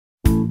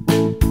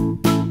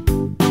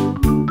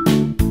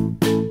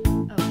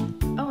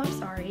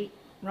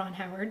Ron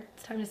Howard.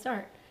 It's time to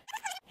start.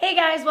 Hey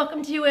guys,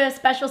 welcome to a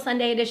special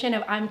Sunday edition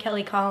of I'm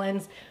Kellie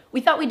Collins. We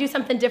thought we'd do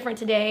something different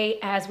today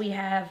as we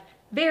have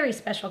very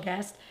special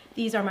guests.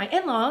 These are my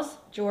in-laws,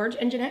 George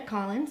and Jeanette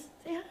Collins.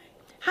 Say hi.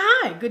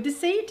 Hi, good to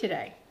see you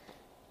today.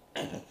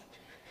 Go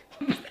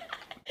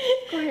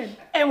ahead.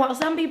 And while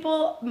some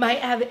people might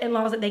have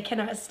in-laws that they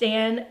cannot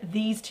stand,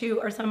 these two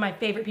are some of my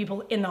favorite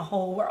people in the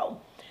whole world.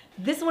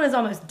 This one is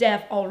almost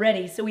deaf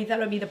already, so we thought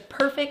it would be the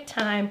perfect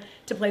time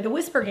to play the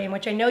whisper game,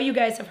 which I know you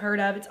guys have heard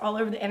of. It's all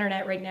over the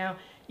internet right now.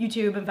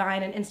 YouTube and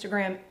Vine and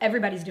Instagram,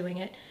 everybody's doing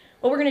it.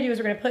 What we're gonna do is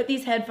we're gonna put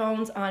these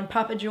headphones on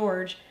Papa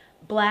George,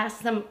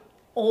 blast some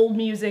old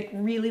music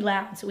really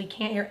loud so we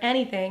can't hear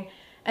anything,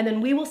 and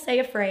then we will say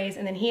a phrase,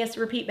 and then he has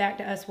to repeat back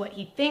to us what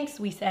he thinks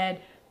we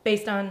said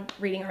based on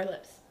reading our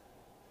lips.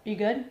 You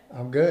good?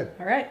 I'm good.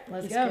 All right,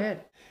 let's go.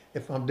 Good.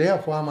 If I'm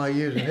deaf, why am I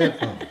using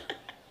headphones?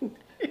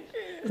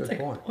 Good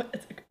point.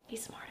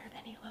 He's smarter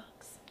than he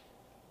looks.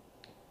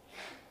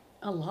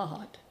 A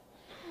lot.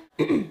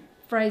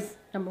 Phrase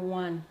number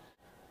one,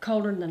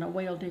 colder than a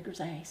whale digger's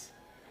ass.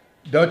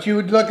 Don't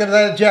you look at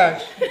that,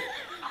 Jack.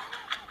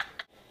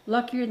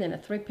 Luckier than a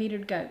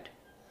three-peated goat.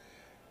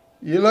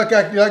 You look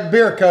like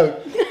beer coat.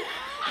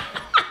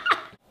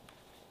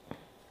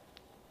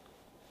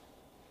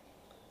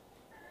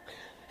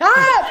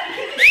 Ah!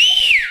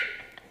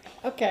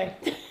 Okay.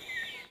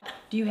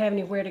 Do you have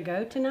anywhere to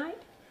go tonight?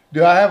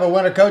 Do I have a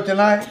winter coat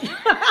tonight?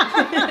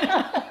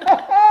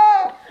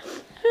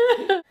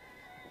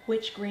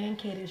 Which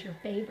grandkid is your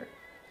favorite?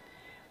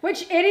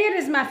 Which idiot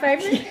is my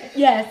favorite?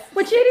 Yes.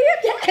 Which idiot?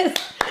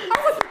 Yes. I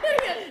was an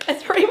idiot.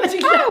 That's pretty much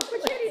exactly. Oh,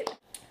 which idiot?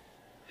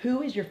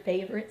 Who is your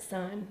favorite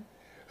son?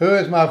 Who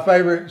is my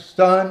favorite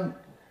son?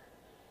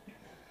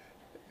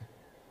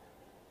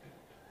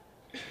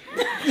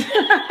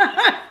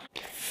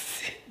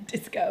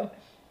 Disco.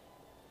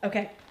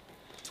 Okay.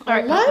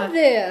 I love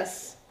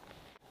this.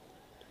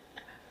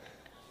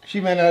 She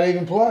may not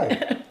even play. I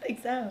don't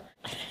think so.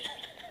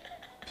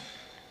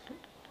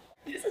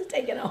 This is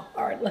taking a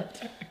hard left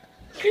turn.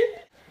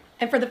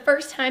 And for the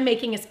first time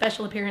making a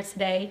special appearance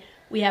today,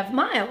 we have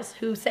Miles,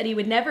 who said he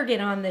would never get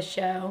on this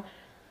show.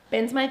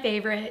 Ben's my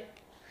favorite.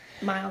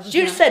 Miles is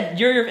You not. said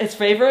you're his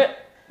favorite?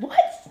 What?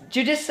 Did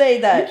you just say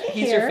that You can't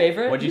he's hear. your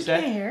favorite? What'd you say?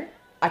 Can't hear.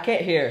 I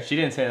can't hear. She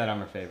didn't say that I'm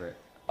her favorite.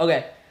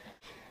 Okay.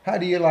 How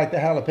do you like the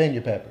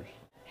jalapeno peppers?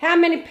 How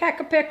many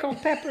pickled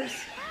peppers?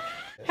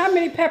 How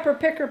many picker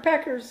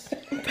peckers?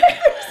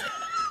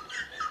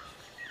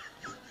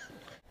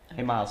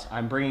 Hey Miles,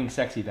 I'm bringing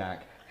sexy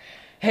back.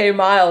 Hey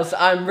Miles,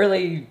 I'm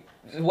really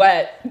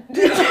wet.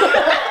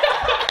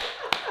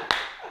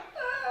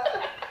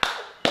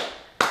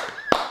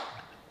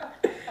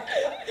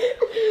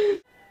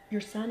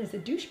 Your son is a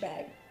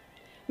douchebag.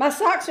 My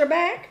socks are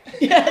back?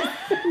 Yes.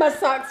 My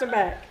socks are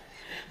back.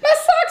 My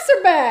socks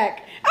are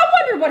back. I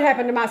wonder what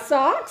happened to my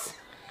socks.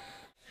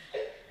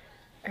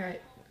 All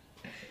right.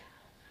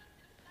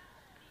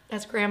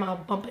 That's Grandma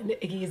bumping into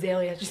Iggy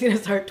Azalea. She's going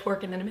to start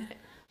twerking in a minute.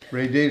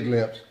 Read these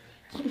lips.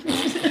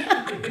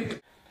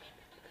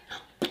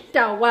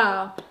 Da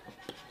wow.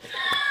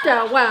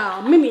 Da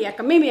wow.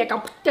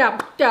 Mimiaka.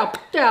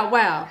 Da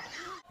wow.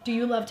 Do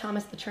you love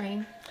Thomas the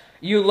Train?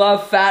 You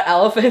love fat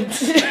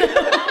elephants?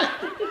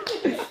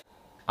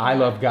 I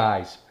love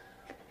guys.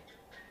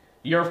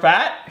 You're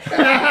fat?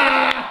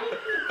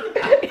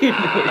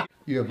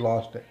 You have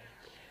lost it.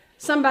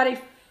 Somebody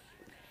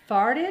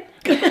farted?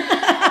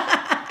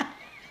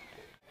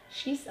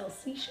 She sells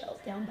seashells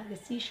down by the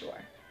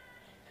seashore.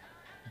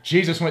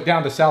 Jesus went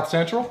down to South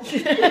Central?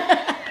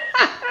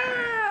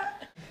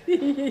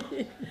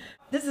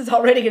 This is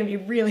already going to be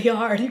really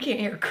hard. You can't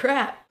hear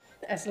crap.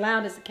 As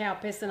loud as a cow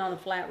pissing on a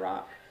flat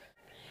rock.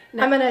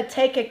 I'm going to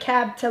take a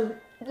cab to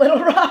Little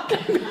Rock.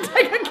 Take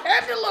a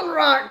cab to Little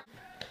Rock.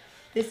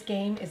 This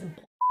game is...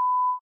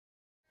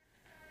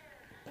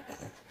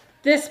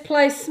 This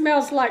place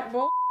smells like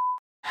bull.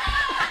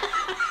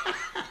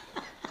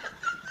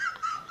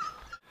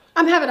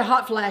 I'm having a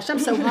hot flash. I'm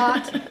so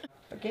hot.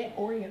 Forget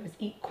Oreos,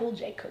 eat Cool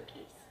J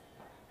cookies.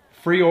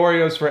 Free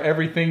Oreos for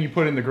everything you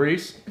put in the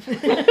grease?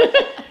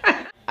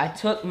 I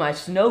took my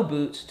snow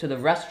boots to the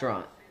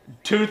restaurant.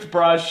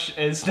 Toothbrush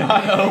is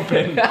not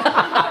open.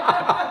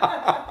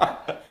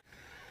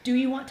 Do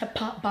you want to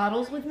pop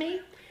bottles with me?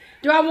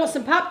 Do I want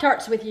some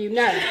Pop-Tarts with you?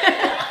 No.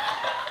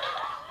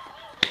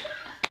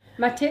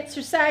 My tits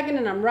are sagging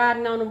and I'm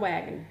riding on a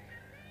wagon.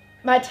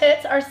 My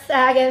tits are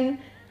sagging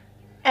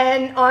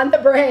and on the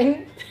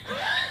brain.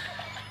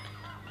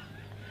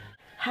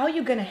 How are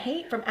you going to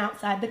hate from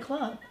outside the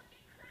club?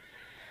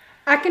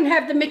 I can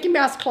have the Mickey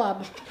Mouse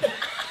Club.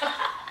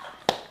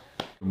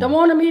 The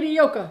one a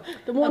mediocre.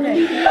 The one a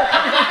mediocre.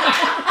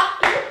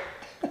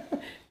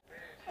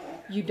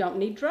 You don't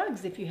need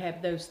drugs if you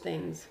have those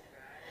things.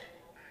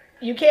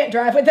 You can't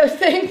drive with those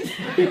things.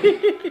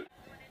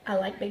 I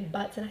like big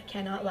butts and I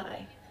cannot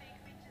lie.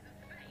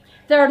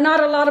 There are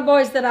not a lot of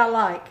boys that I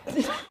like.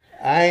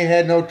 I ain't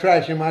had no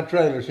trash in my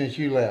trailer since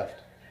you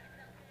left.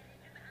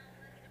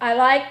 I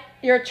like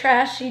your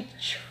trashy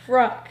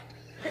truck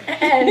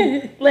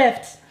and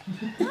lift.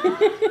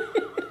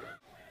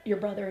 Your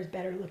brother is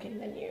better looking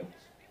than you.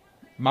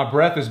 My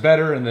breath is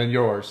better than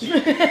yours.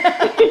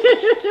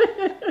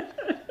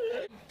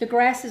 The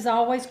grass is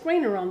always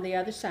greener on the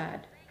other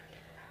side.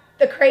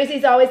 The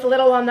crazy's always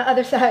little on the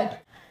other side.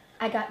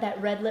 I got that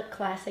red lip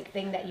classic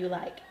thing that you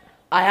like.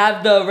 I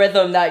have the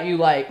rhythm that you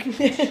like.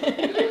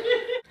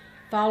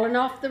 Falling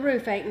off the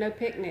roof ain't no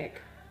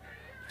picnic.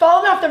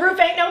 Falling off the roof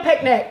ain't no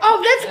picnic.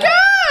 Oh, that's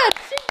good!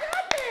 She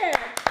got it!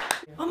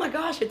 Oh my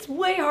gosh, it's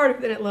way harder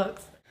than it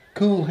looks.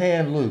 Cool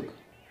Hand Luke.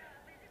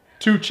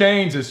 2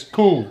 Chainz is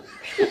cool.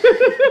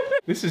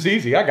 This is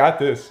easy. I got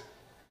this.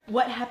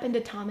 What happened to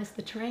Thomas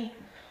the Train?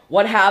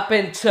 What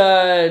happened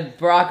to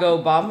Barack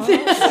Obama?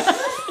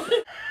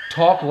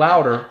 Talk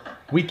louder.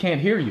 We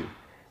can't hear you.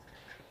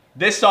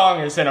 This song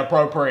is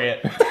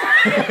inappropriate.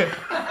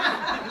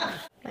 My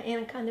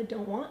anaconda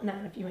don't want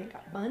none if you ain't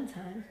got buns,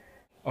 hon.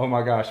 Oh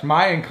my gosh.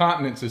 My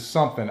incontinence is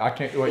something. I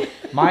can't wait.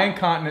 My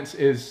incontinence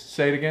is,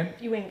 say it again,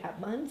 If you ain't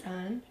got buns,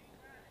 hon.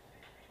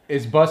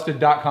 is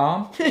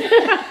busted.com.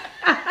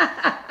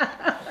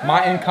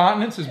 My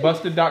incontinence is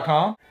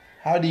busted.com.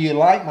 How do you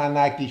like my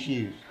Nike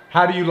shoes?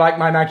 How do you like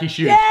my Nike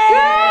shoes?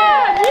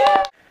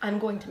 I'm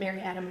going to marry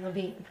Adam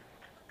Levine.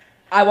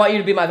 I want you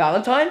to be my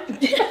Valentine.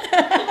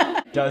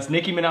 Does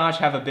Nicki Minaj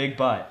have a big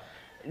butt?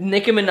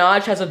 Nicki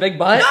Minaj has a big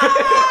butt.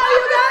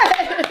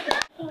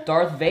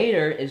 Darth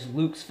Vader is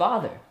Luke's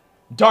father.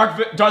 Darth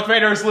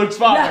Vader is Luke's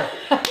father.